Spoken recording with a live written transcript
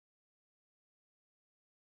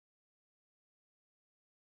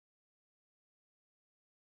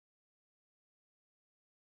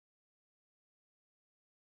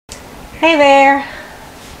Hey there,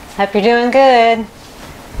 hope you're doing good.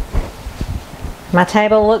 My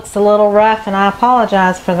table looks a little rough and I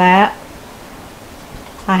apologize for that.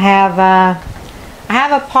 I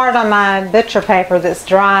have a part on my butcher paper that's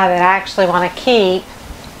dry that I actually want to keep,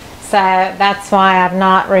 so that's why I've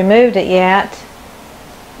not removed it yet.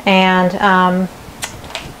 And I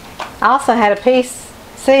also had a piece,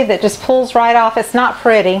 see, that just pulls right off. It's not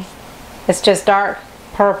pretty, it's just dark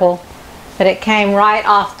purple, but it came right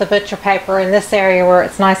off the butcher paper in this area where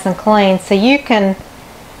it's nice and clean. So you can,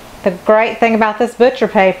 the great thing about this butcher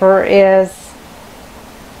paper is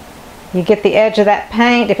you get the edge of that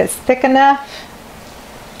paint if it's thick enough,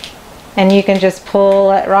 and you can just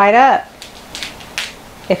pull it right up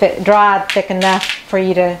if it dried thick enough for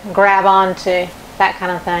you to grab onto, that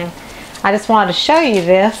kind of thing. I just wanted to show you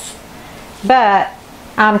this, but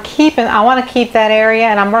I want to keep that area,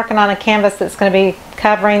 and I'm working on a canvas that's going to be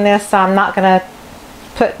covering this, so I'm not going to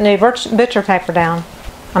put new butcher paper down.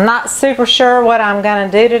 I'm not super sure what I'm going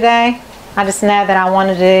to do today. I just know that I want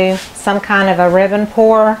to do some kind of a ribbon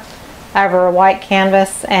pour over a white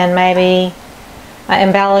canvas and maybe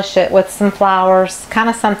embellish it with some flowers, kind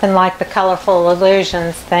of something like the Colorful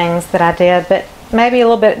Illusions things that I did, but maybe a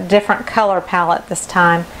little bit different color palette this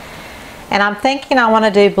time. And I'm thinking I want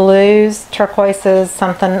to do blues, turquoises,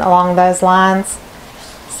 something along those lines.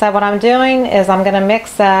 So what I'm doing is I'm going to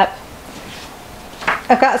mix up,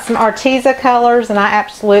 I've got some Arteza colors, and I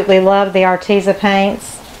absolutely love the Arteza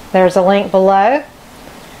paints. There's a link below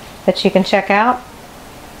that you can check out.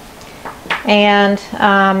 And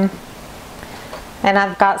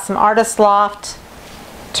I've got some Artist Loft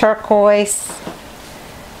turquoise,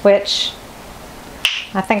 which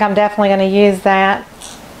I think I'm definitely going to use that.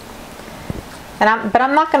 But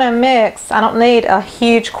I'm not going to mix. I don't need a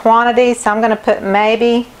huge quantity, so I'm going to put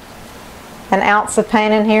maybe an ounce of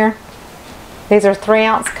paint in here. These are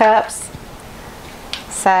 3-ounce cups.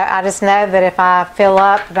 So I just know that if I fill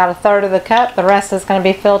up about 1/3 of the cup, the rest is going to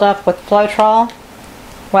be filled up with Floetrol.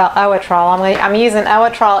 Well, Oatrol. I'm using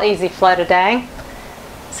Oatrol Easy Flow today.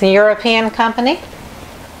 It's a European company.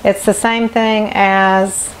 It's the same thing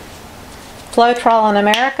as Floetrol in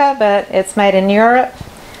America, but it's made in Europe.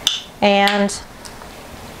 And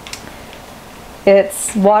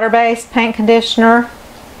it's water-based paint conditioner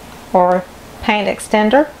or paint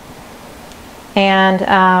extender.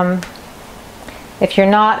 And if you're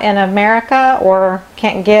not in America or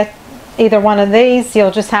can't get either one of these, you'll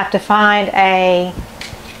just have to find a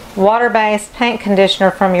water-based paint conditioner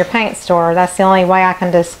from your paint store. That's the only way I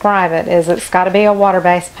can describe it, is it's got to be a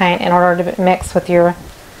water-based paint in order to mix with your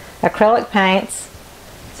acrylic paints.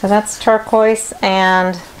 So that's turquoise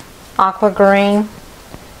and aqua green.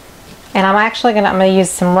 And I'm going to use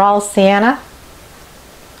some raw sienna,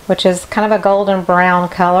 which is kind of a golden brown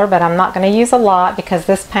color, but I'm not going to use a lot because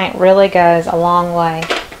this paint really goes a long way.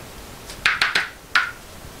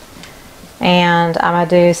 And I'm going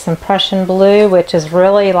to do some Prussian blue, which is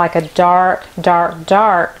really like a dark, dark,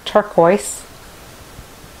 dark turquoise.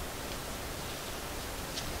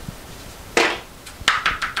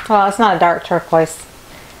 Well, it's not a dark turquoise.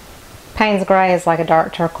 Payne's Gray is like a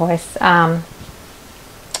dark turquoise.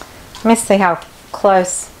 Let me see how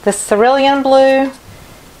close. This cerulean blue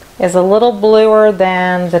is a little bluer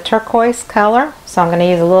than the turquoise color, so I'm going to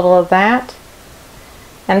use a little of that.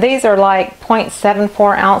 And these are like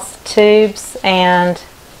 0.74 ounce tubes, and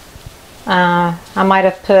I might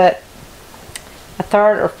have put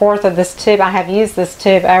 1/3 or 1/4 of this tube. I have used this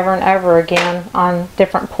tube over and over again on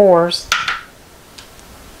different pours.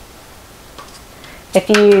 If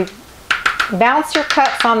you bounce your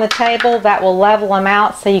cups on the table, that will level them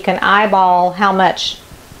out so you can eyeball how much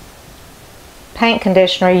paint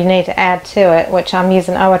conditioner you need to add to it, which I'm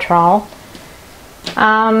using Oatrol.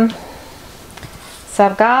 So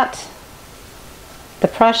I've got the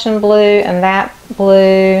Prussian blue and that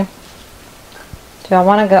blue. Do I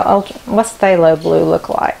want to go ultra? What's phthalo blue look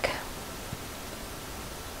like?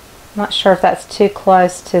 I'm not sure if that's too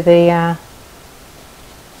close to the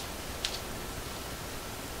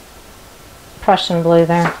Prussian blue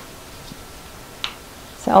there.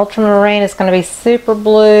 So ultramarine is going to be super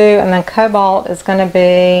blue, and then cobalt is going to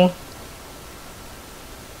be,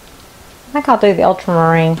 I think I'll do the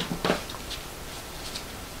ultramarine.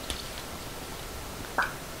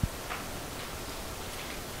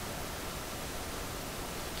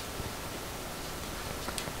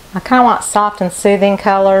 I kind of want soft and soothing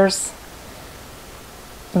colors,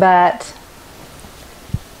 but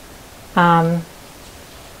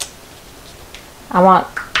I want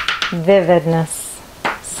vividness,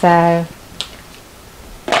 so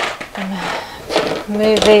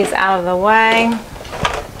move these out of the way.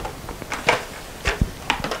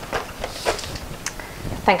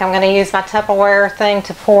 think I'm going to use my Tupperware thing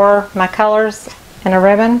to pour my colors in a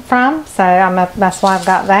ribbon from, so that's why I've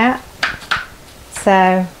got that.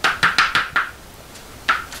 So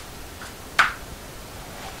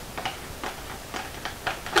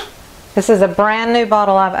this is a brand new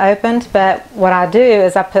bottle I've opened, but what I do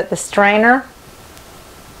is I put the strainer.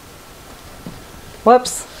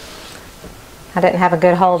 Whoops, I didn't have a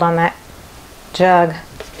good hold on that jug.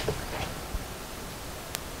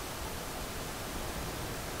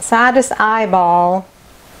 So I just eyeball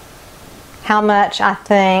how much I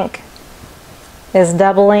think is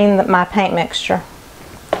doubling my paint mixture.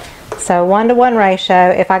 So 1-to-1 ratio.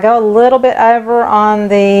 If I go a little bit over on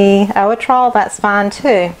the Oatrol, that's fine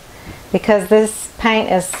too, because this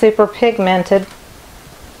paint is super pigmented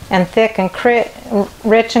and thick and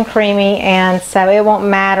rich and creamy, and so it won't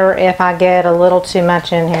matter if I get a little too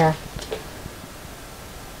much in here.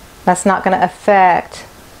 That's not going to affect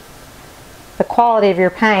the quality of your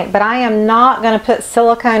paint. But I am not going to put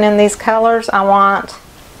silicone in these colors.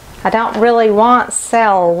 I don't really want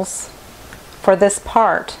cells for this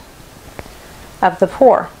part of the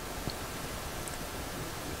pour.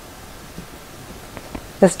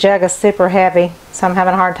 This jug is super heavy, so I'm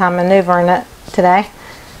having a hard time maneuvering it today.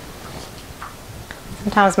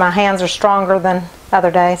 Sometimes my hands are stronger than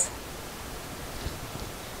other days.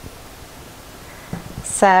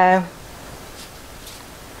 So I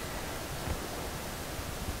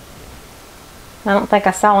don't think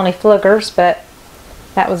I saw any fliggers, but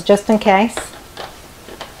that was just in case.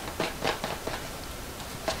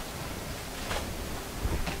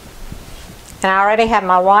 And I already have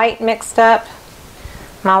my white mixed up.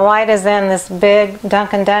 My white is in this big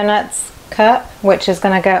Dunkin' Donuts cup, which is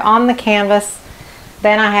going to go on the canvas.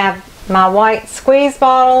 Then I have my white squeeze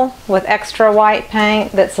bottle with extra white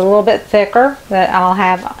paint that's a little bit thicker that I'll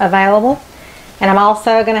have available. And I'm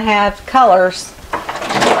also going to have colors.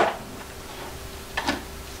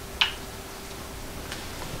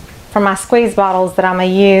 For my squeeze bottles that I'm going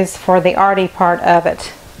to use for the arty part of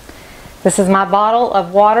it. This is my bottle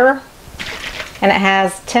of water, and it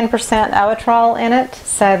has 10% Oatrol in it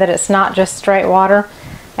so that it's not just straight water.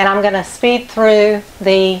 And I'm going to speed through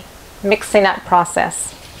the mixing up process.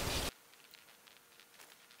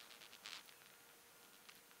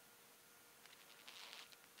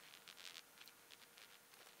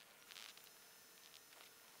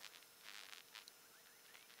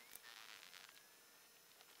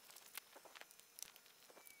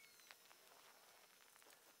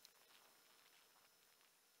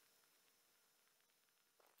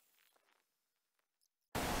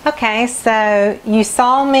 Okay, so you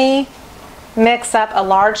saw me mix up a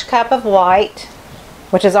large cup of white,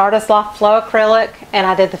 which is Artist Loft Flow Acrylic, and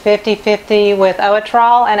I did the 50-50 with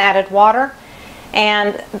Oatrol and added water.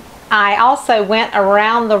 And I also went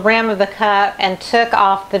around the rim of the cup and took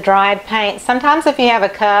off the dried paint. Sometimes if you have a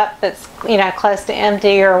cup that's, you know, close to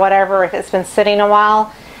empty or whatever, if it's been sitting a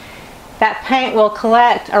while, that paint will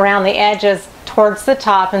collect around the edges towards the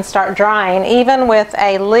top and start drying. Even with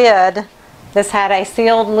a lid, this had a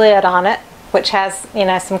sealed lid on it, which has, you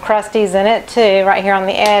know, some crusties in it too, right here on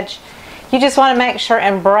the edge. You just want to make sure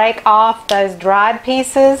and break off those dried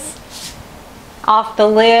pieces off the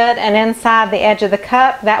lid and inside the edge of the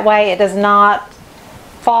cup. That way it does not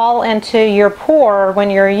fall into your pour when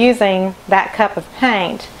you're using that cup of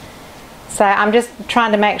paint. So I'm just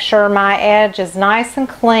trying to make sure my edge is nice and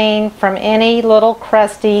clean from any little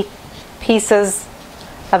crusty pieces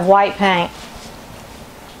of white paint.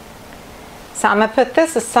 So I'm going to put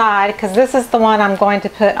this aside because this is the one I'm going to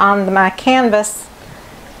put on my canvas,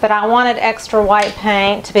 but I wanted extra white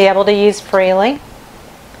paint to be able to use freely.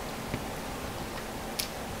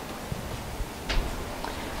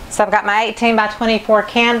 So I've got my 18 by 24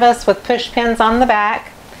 canvas with push pins on the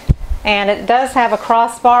back, and it does have a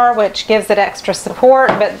crossbar which gives it extra support,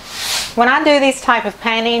 but when I do these type of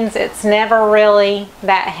paintings, it's never really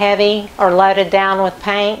that heavy or loaded down with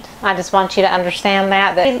paint. I just want you to understand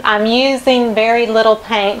that I'm using very little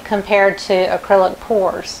paint compared to acrylic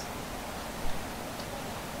pours.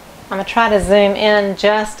 I'm going to try to zoom in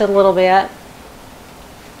just a little bit.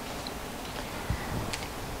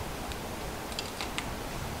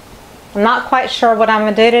 I'm not quite sure what I'm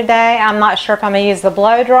going to do today. I'm not sure if I'm going to use the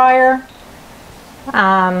blow dryer.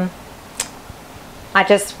 I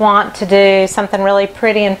just want to do something really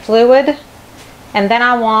pretty and fluid. And then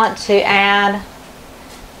I want to add,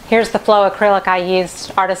 here's the Flow Acrylic I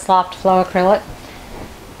used, Artist Loft Flow Acrylic.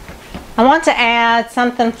 I want to add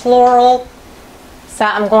something floral. So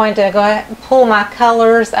I'm going to go ahead and pull my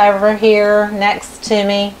colors over here next to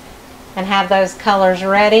me and have those colors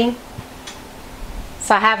ready.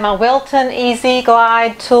 So I have my Wilton Easy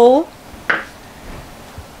Glide tool.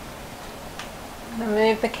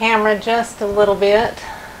 Move the camera just a little bit.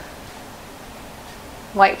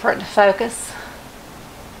 Wait for it to focus.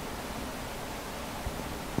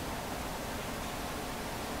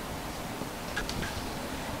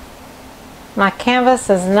 My canvas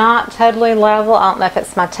is not totally level. I don't know if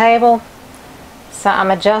it's my table. So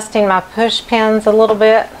I'm adjusting my push pins a little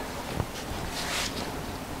bit.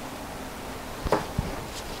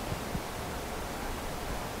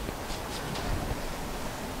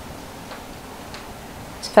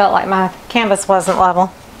 Just felt like my canvas wasn't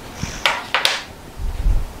level.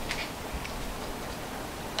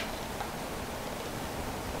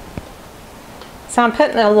 So I'm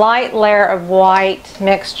putting a light layer of white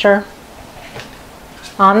mixture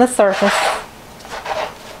on the surface.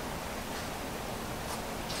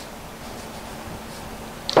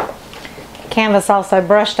 Canvas also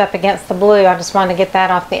brushed up against the blue. I just wanted to get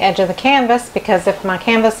that off the edge of the canvas, because if my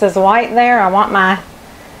canvas is white there, I want my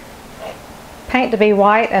paint to be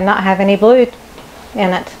white and not have any blue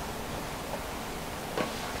in it.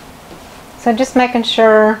 So just making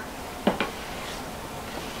sure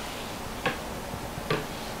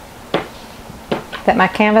that my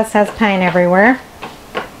canvas has paint everywhere.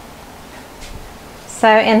 So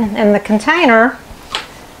in the container,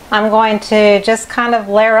 I'm going to just kind of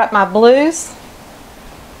layer up my blues.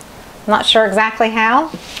 I'm not sure exactly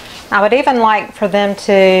how. I would even like for them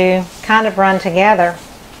to kind of run together.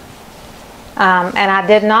 And I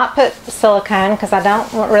did not put silicone because I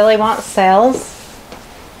don't really want cells.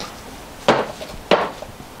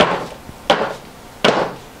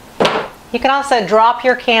 You can also drop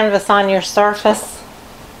your canvas on your surface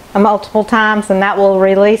multiple times, and that will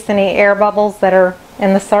release any air bubbles that are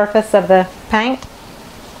in the surface of the paint.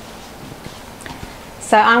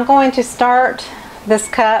 So I'm going to start this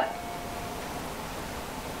cup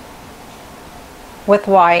with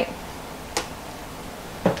white.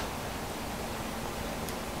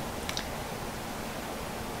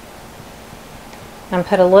 And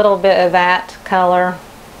put a little bit of that color .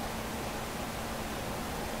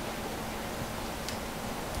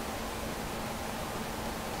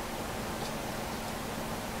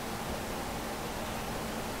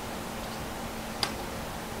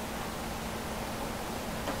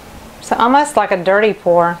 So almost like a dirty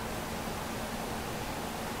pour.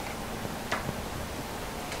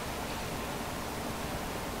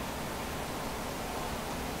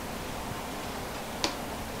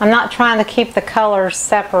 I'm not trying to keep the colors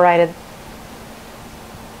separated.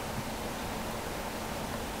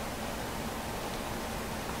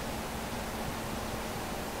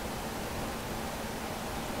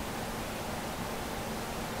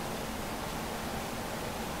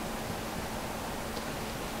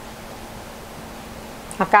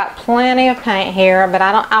 I've got plenty of paint here, but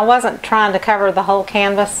I wasn't trying to cover the whole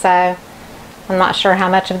canvas, so I'm not sure how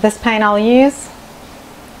much of this paint I'll use.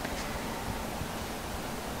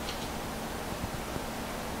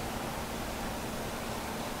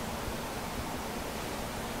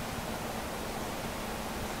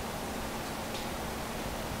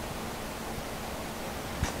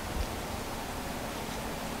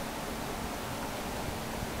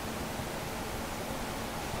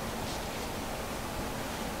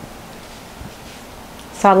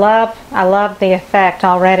 So I love the effect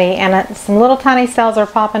already, and some little tiny cells are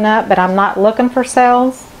popping up, but I'm not looking for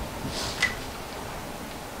cells.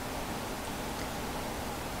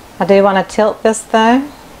 I do want to tilt this though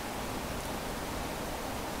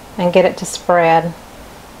and get it to spread.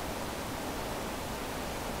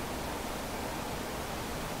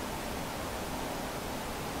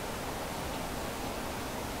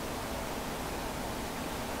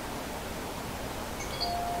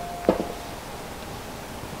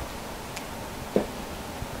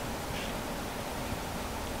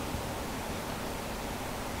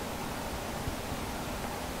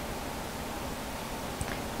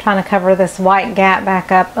 Trying to cover this white gap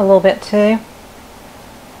back up a little bit too.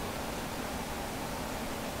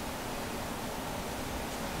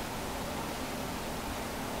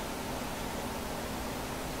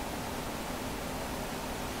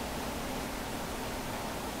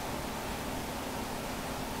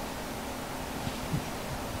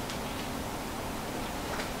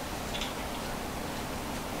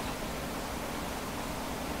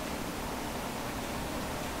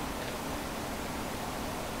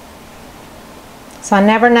 So I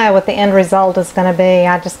never know what the end result is going to be.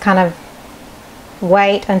 I just kind of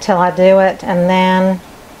wait until I do it, and then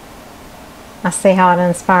I see how it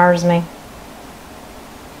inspires me.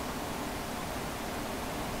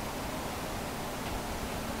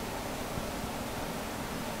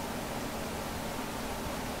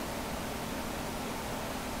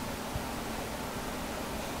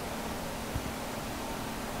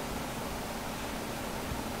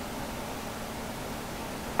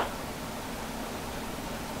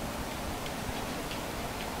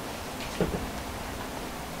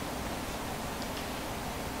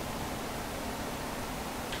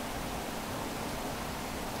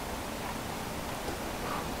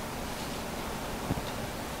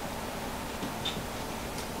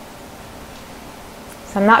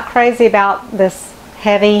 So I'm not crazy about this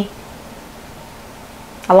heavy.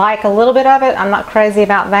 I like a little bit of it. I'm not crazy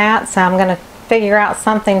about that, so I'm going to figure out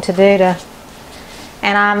something to do to,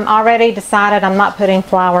 and I'm already decided I'm not putting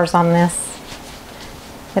flowers on this.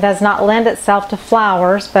 It does not lend itself to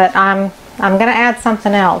flowers, but I'm going to add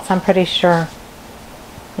something else, I'm pretty sure.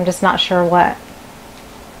 I'm just not sure what.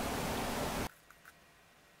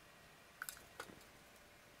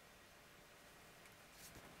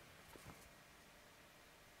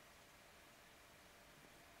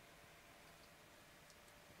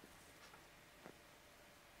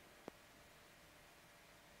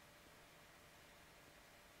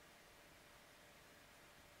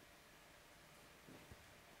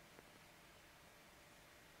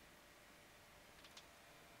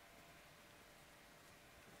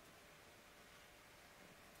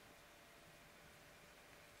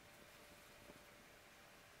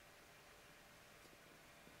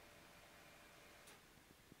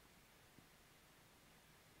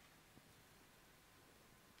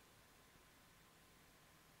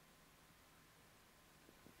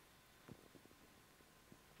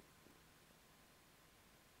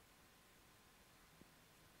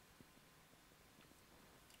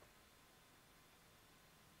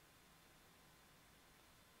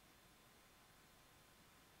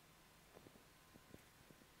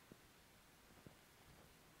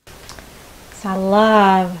 So I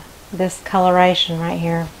love this coloration right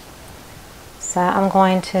here. So I'm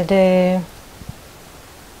going to do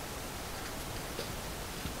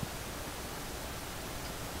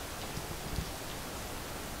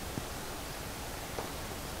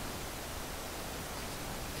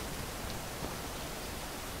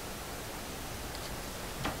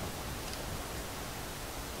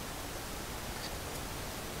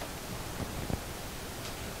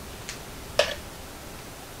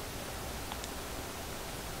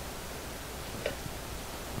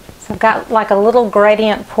I've got like a little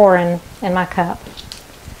gradient pouring in my cup.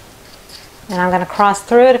 And I'm going to cross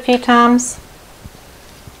through it a few times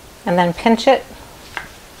and then pinch it.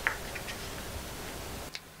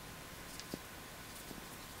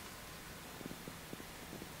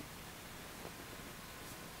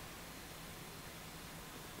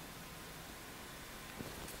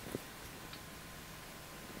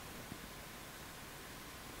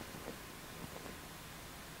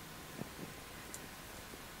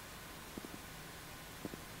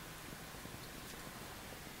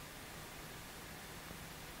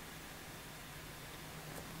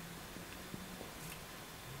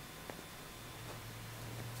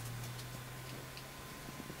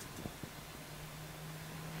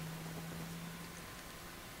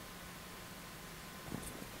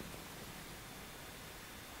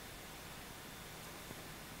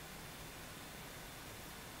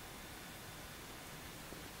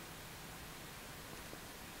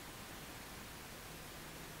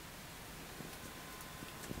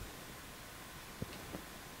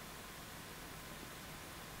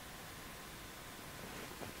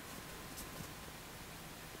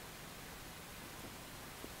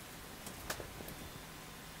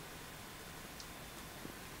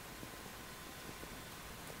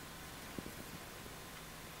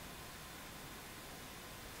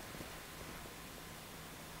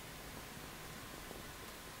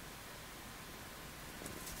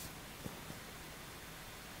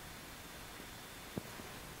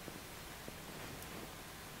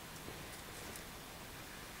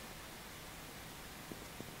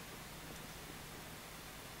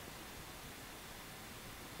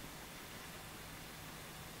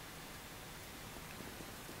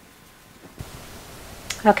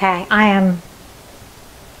 Okay, I'm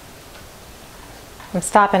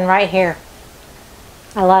stopping right here.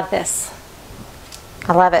 I love this.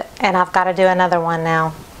 I love it. And I've got to do another one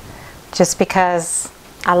now, just because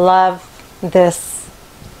I love this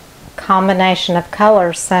combination of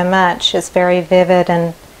colors so much. It's very vivid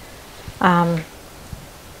and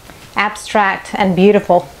abstract and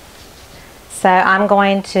beautiful. So I'm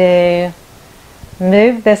going to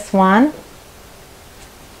move this one.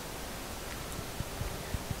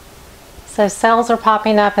 So cells are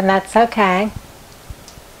popping up, and that's okay.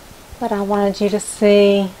 But I wanted you to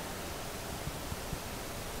see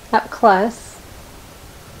up close.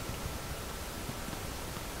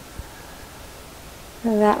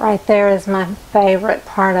 And that right there is my favorite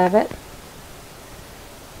part of it.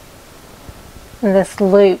 And this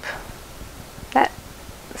loop, that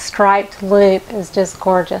striped loop, is just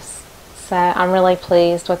gorgeous. So I'm really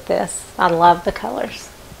pleased with this. I love the colors.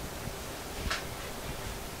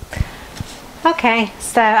 Okay,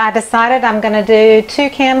 so I decided I'm going to do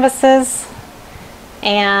 2 canvases,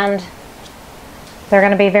 and they're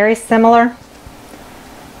going to be very similar.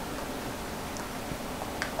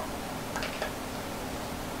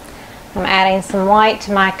 I'm adding some white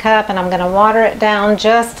to my cup, and I'm going to water it down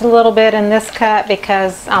just a little bit in this cup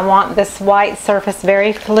because I want this white surface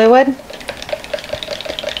very fluid.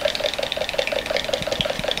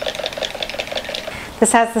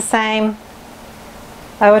 This has the same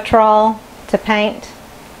Oatrol to paint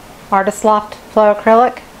Loft Flow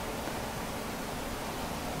Acrylic.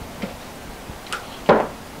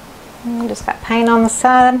 Just got paint on the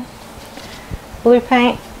side, blue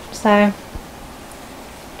paint, so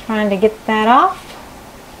trying to get that off.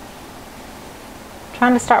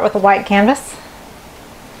 Trying to start with a white canvas.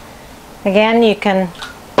 Again, you can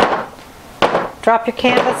drop your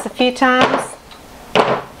canvas a few times.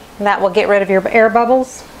 That will get rid of your air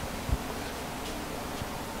bubbles.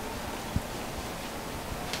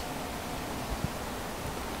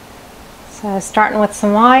 So starting with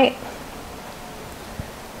some white.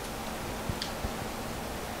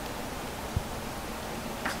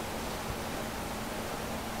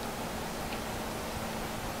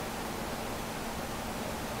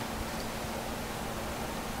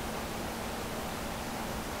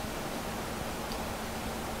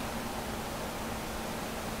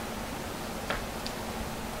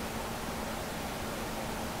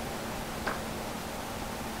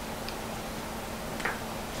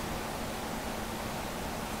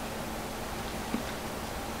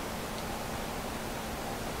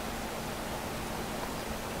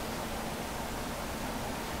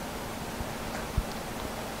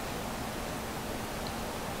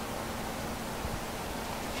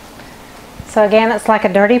 So again, it's like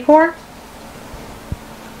a dirty pour.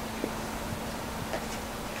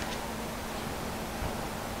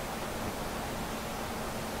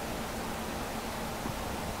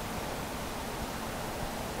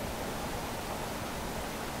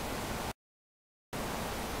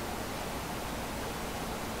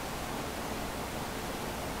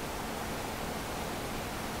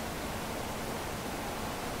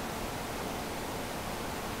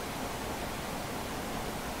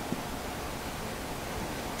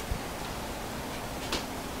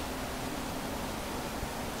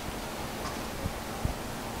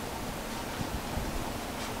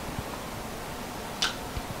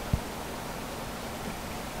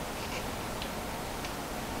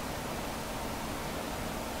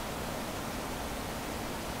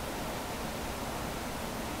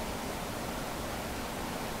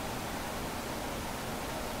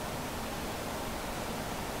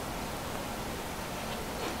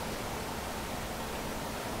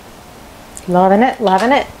 Loving it,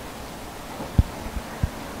 loving it.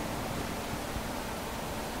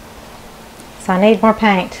 So I need more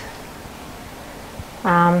paint.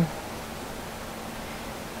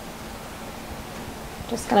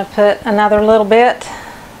 Just going to put another little bit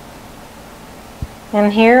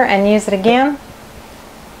in here and use it again.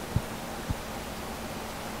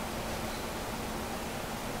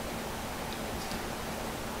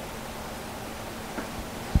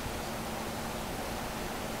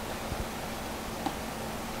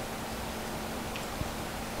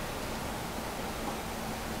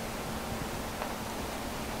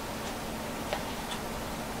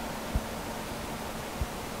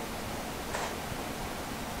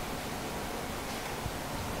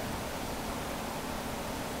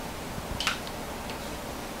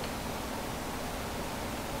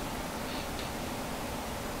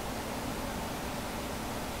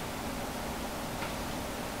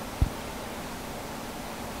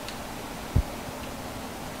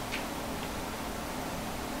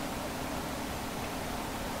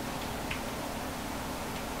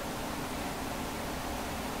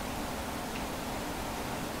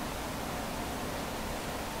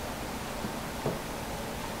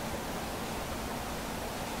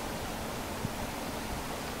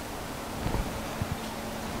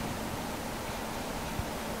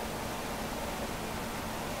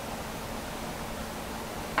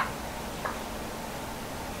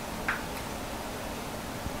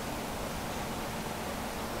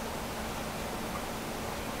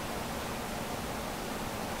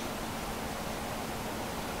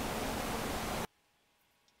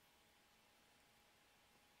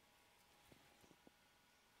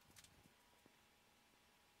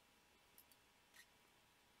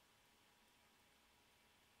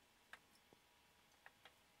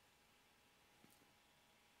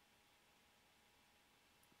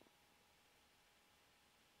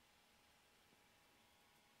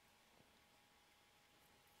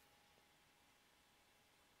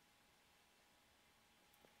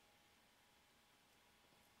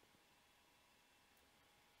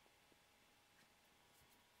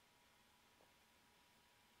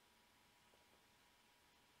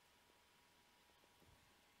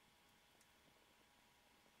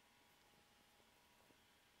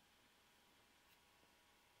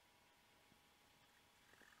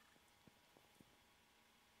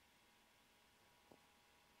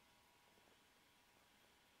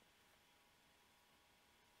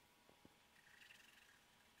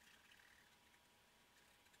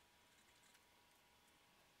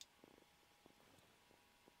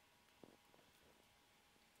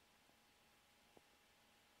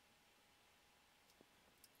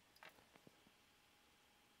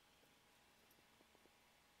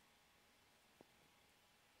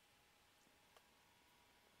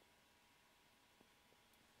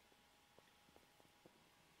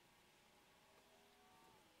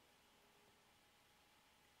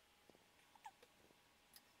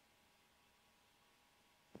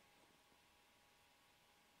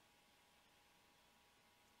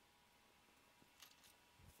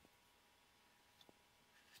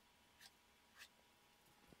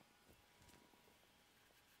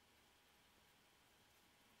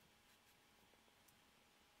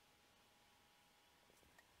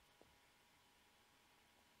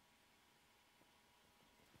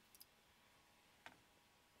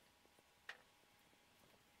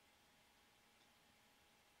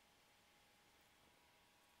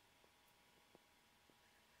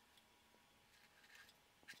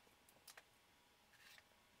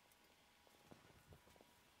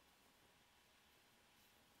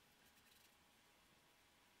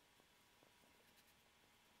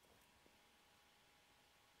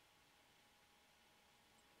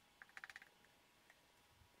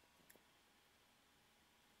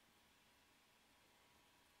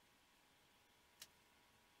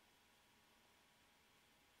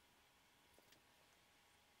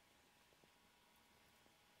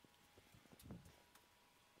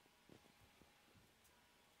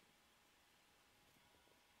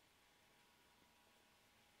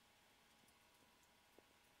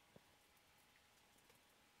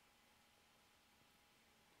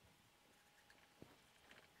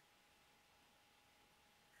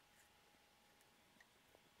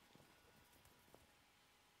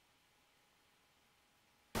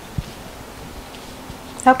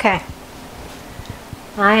 Okay,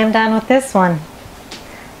 I am done with this one.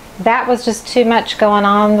 That was just too much going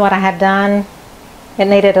on, what I had done. It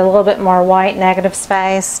needed a little bit more white negative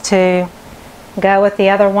space to go with the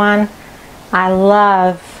other one. I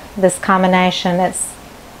love this combination. It's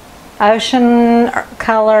ocean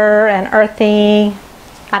color and earthy.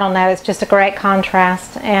 I don't know, it's just a great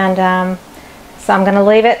contrast. And so I'm going to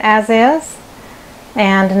leave it as is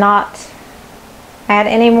and not add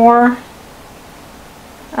any more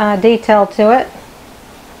detail to it.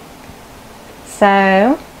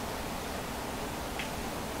 So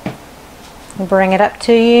bring it up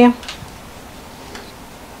to you.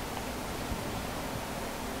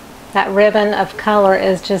 That ribbon of color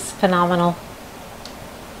is just phenomenal.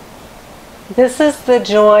 This is the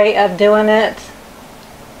joy of doing it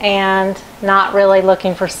and not really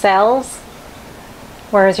looking for cells,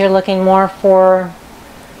 whereas you're looking more for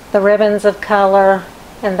the ribbons of color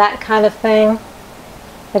and that kind of thing,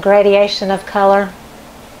 the gradation of color.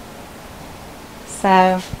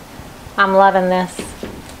 So I'm loving this.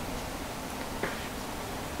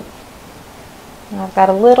 And I've got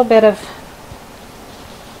a little bit of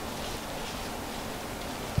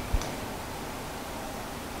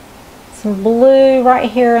some blue right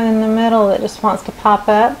here in the middle that just wants to pop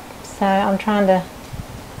up. So I'm trying to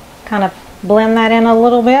kind of blend that in a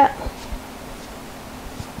little bit.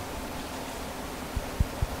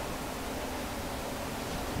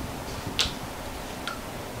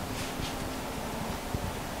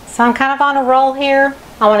 So I'm kind of on a roll here.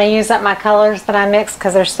 I want to use up my colors that I mixed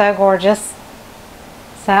because they're so gorgeous.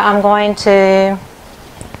 So I'm going to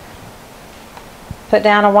put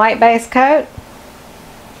down a white base coat.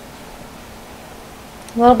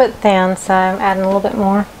 A little bit thin, so I'm adding a little bit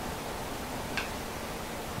more.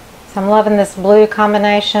 So I'm loving this blue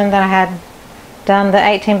combination that I had done the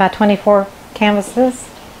 18 by 24 canvases.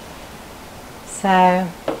 So I'm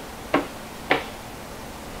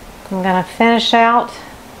going to finish out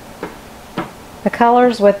the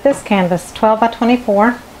colors with this canvas, 12 by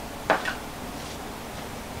 24.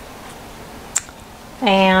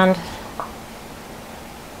 And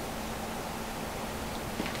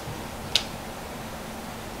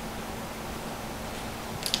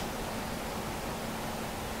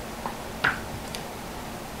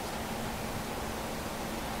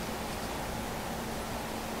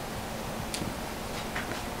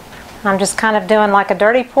I'm just kind of doing like a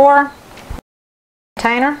dirty pour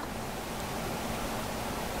container.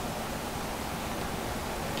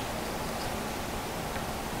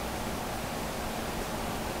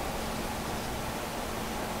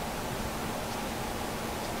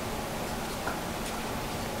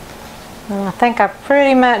 And I think I've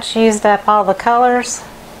pretty much used up all the colors.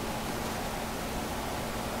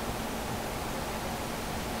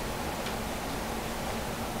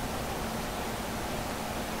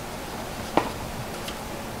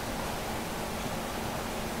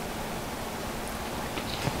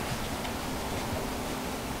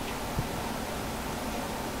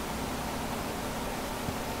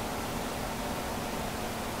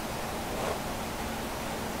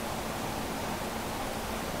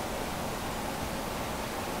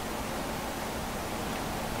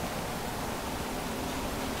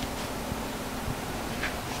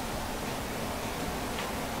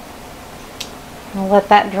 I'll let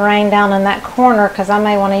that drain down in that corner because I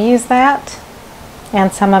may want to use that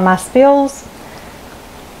and some of my spills.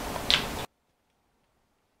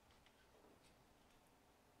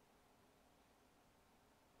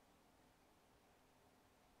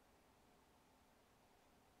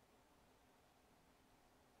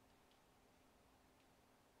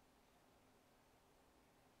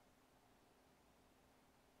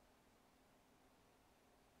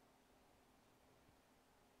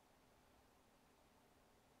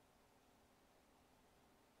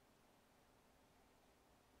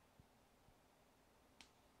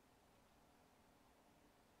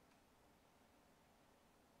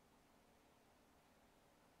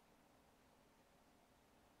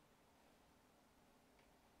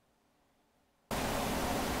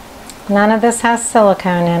 None of this has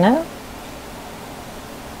silicone in it.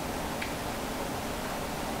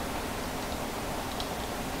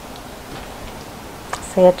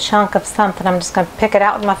 See a chunk of something. I'm just going to pick it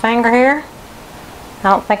out with my finger here. I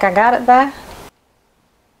don't think I got it though.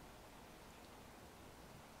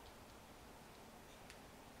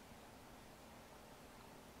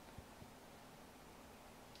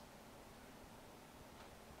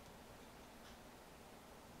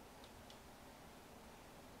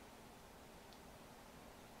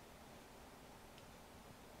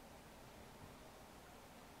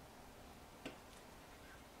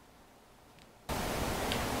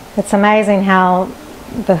 It's amazing how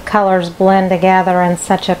the colors blend together in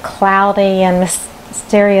such a cloudy and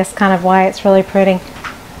mysterious kind of way. It's really pretty.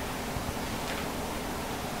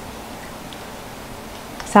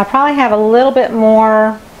 So I probably have a little bit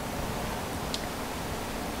more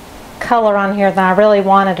color on here than I really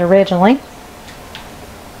wanted originally.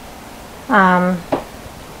 So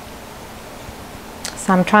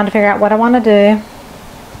I'm trying to figure out what I want to do.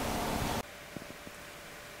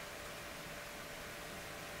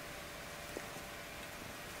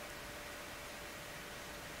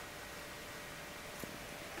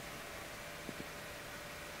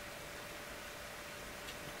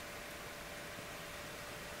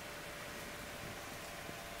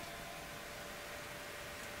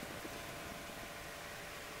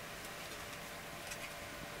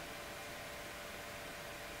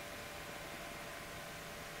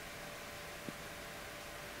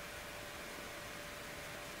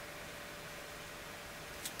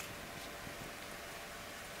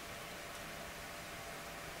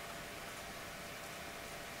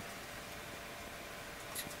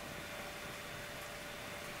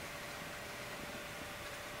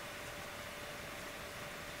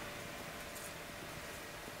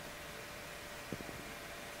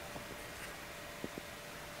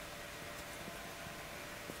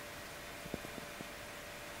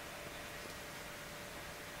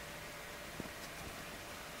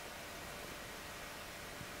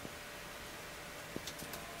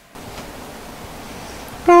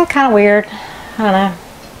 Kind of weird. I don't know.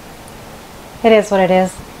 It is what it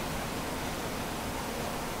is.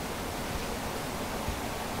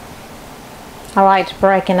 I liked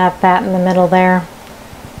breaking up that in the middle there.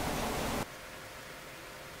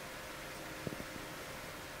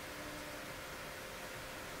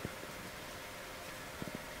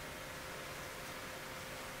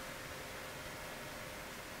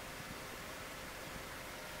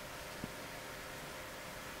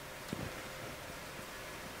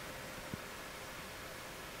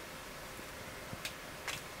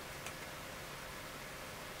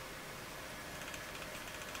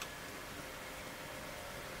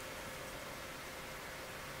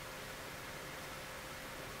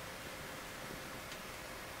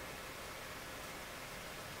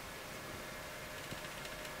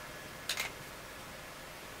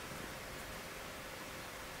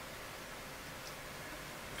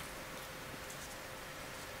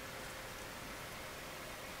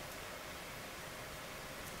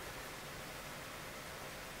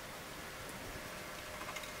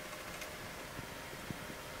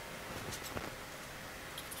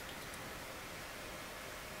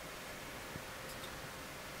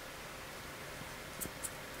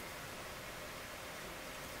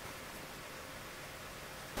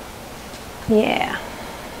 Yeah.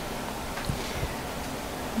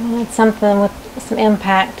 I wanted something with some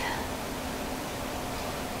impact.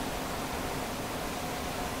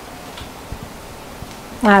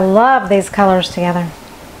 I love these colors together.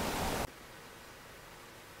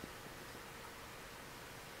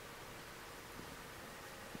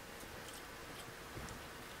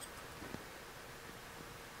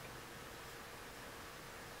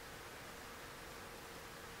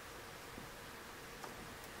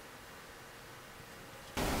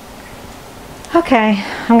 Okay,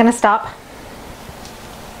 I'm gonna stop.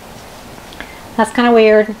 That's kind of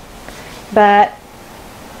weird, but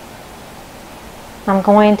I'm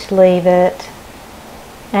going to leave it.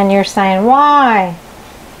 And you're saying, why?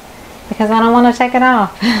 Because I don't want to take it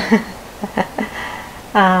off.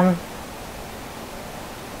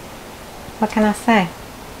 What can I say?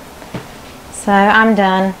 So I'm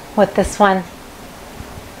done with this one.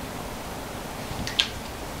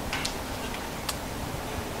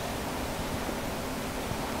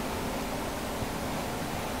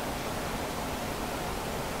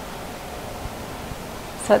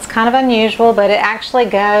 So it's kind of unusual, but it actually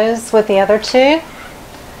goes with the other two.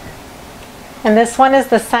 And this one is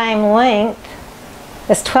the same length.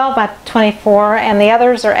 It's 12 by 24 and the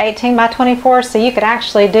others are 18 by 24. So you could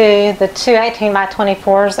actually do the two 18 by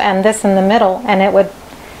 24s and this in the middle and it would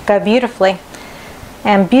go beautifully.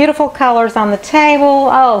 And beautiful colors on the table.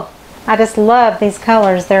 Oh, I just love these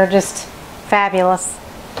colors. They're just fabulous.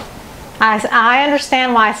 I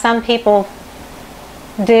understand why some people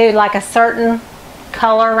do like a certain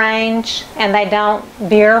color range and they don't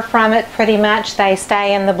veer from it pretty much. They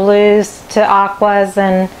stay in the blues to aquas,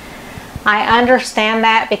 and I understand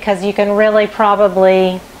that because you can really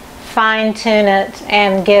probably fine tune it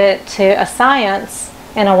and get it to a science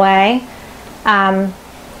in a way.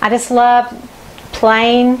 I just love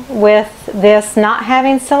playing with this not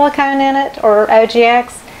having silicone in it or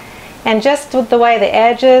OGX, and just with the way the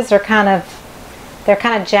edges are kind of They're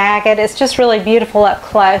kind of jagged. It's just really beautiful up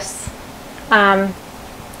close. I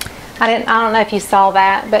don't know if you saw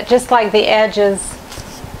that, but just like the edges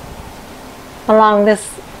along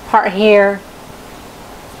this part here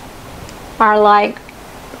are like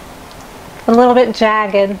a little bit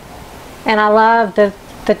jagged, and I love the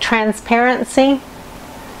transparency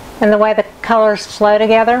and the way the colors flow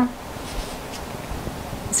together.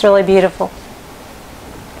 It's really beautiful.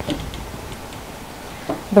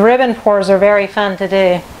 The ribbon pours are very fun to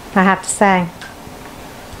do, I have to say.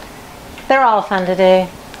 They're all fun to do.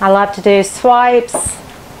 I love to do swipes.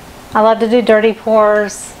 I love to do dirty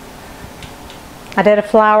pours. I did a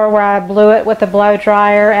flower where I blew it with a blow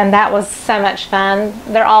dryer, and that was so much fun.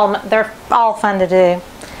 They're all fun to do.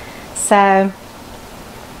 So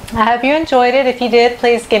I hope you enjoyed it. If you did,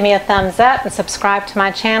 please give me a thumbs up and subscribe to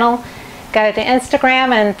my channel. Go to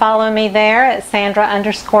Instagram and follow me there at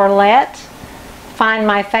Sandra_Lett. Find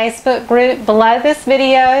my Facebook group below this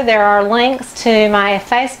video. There are links to my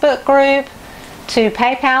Facebook group, to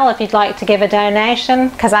PayPal if you'd like to give a donation,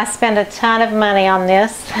 because I spend a ton of money on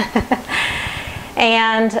this.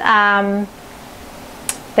 And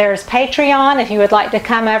there's Patreon if you would like to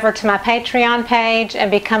come over to my Patreon page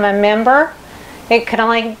and become a member. It could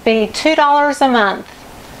only be $2 a month,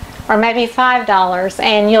 or maybe $5,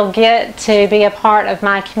 and you'll get to be a part of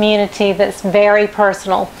my community that's very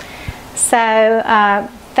personal. So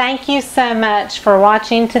thank you so much for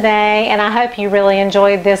watching today, and I hope you really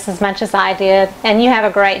enjoyed this as much as I did, and you have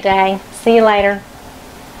a great day. See you later.